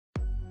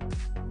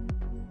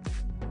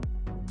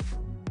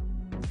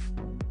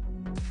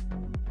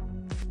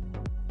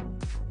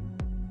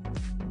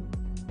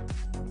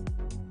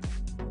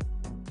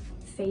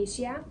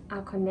Fascia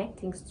are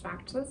connecting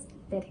structures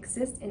that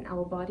exist in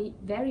our body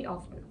very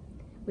often.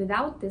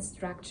 Without this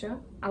structure,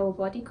 our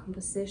body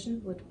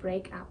composition would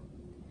break up.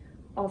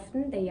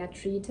 Often they are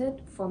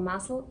treated for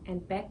muscle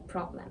and back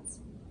problems.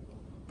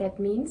 That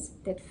means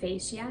that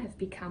fascia have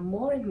become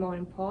more and more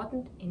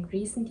important in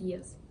recent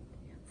years.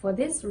 For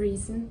this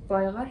reason,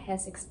 Beurer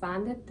has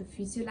expanded the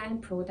Physioline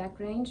product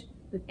range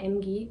with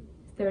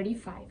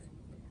MG35,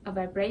 a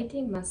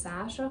vibrating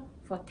massager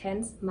for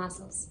tense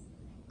muscles.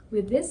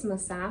 With this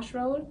massage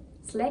roll,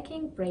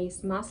 slacking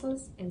braced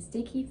muscles and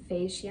sticky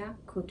fascia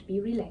could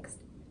be relaxed.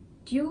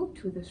 Due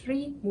to the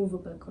 3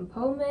 movable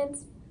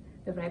components,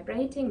 the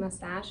vibrating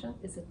massager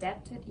is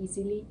adapted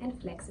easily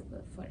and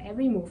flexible for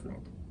every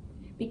movement.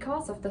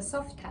 Because of the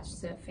soft touch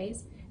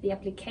surface, the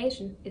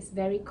application is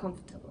very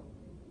comfortable.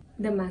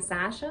 The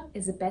massager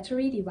is a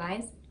battery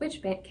device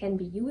which can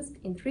be used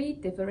in 3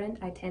 different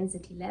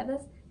intensity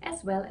levels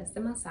as well as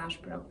the massage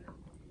program.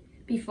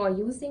 Before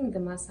using the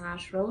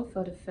massage roll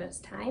for the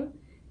first time,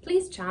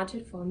 please charge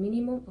it for a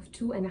minimum of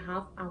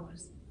 2.5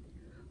 hours.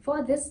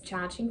 For this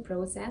charging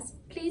process,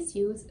 please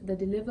use the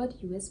delivered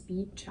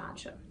USB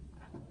charger.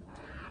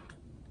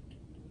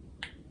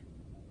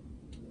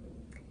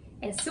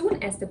 As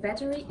soon as the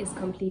battery is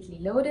completely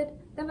loaded,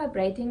 the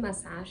vibrating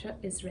massager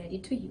is ready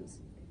to use.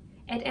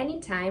 At any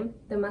time,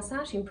 the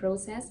massaging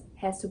process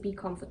has to be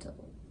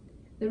comfortable.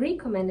 The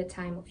recommended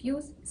time of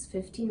use is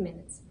 15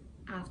 minutes.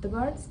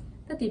 Afterwards,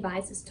 the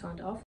device is turned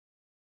off.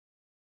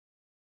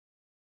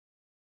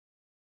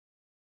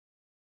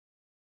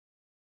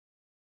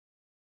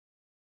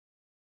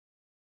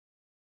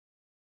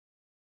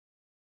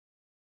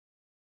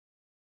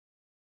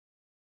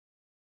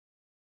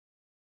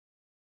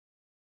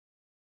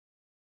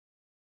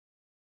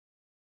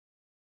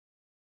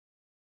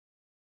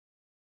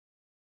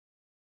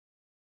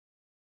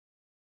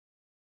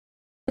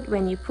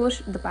 When you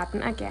push the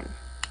button again.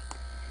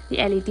 The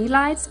LED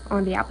lights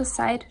on the upper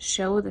side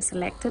show the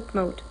selected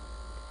mode.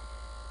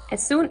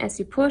 As soon as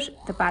you push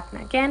the button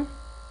again,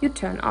 you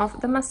turn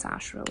off the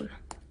massage roll.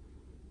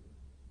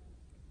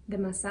 The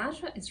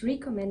massager is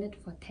recommended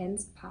for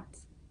tense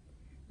parts.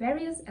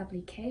 Various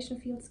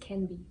application fields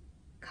can be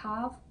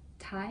calf,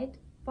 thigh,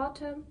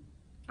 bottom,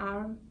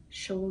 arm,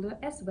 shoulder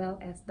as well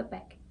as the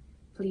back.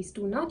 Please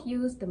do not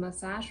use the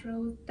massage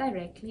roll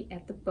directly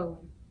at the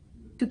bone.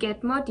 To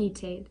get more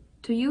detailed,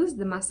 to use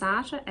the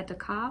massager at the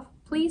calf,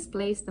 please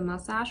place the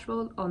massage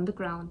roll on the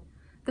ground.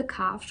 The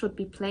calf should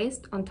be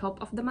placed on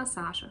top of the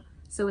massager,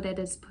 so that it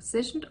is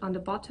positioned on the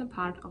bottom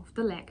part of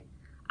the leg.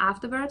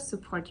 Afterwards,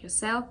 support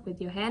yourself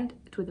with your hand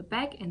to the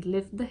back and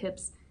lift the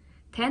hips.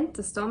 Tend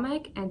the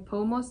stomach and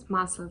pommel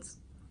muscles.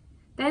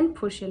 Then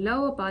push your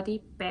lower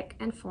body back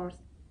and forth.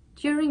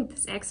 During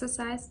this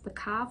exercise, the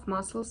calf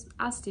muscles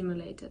are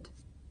stimulated.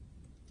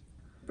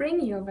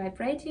 Bring your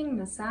vibrating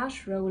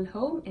massage roll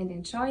home and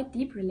enjoy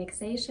deep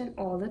relaxation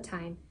all the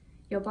time.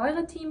 Your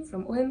Beurer team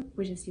from Ulm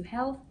wishes you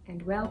health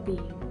and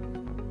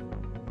well-being.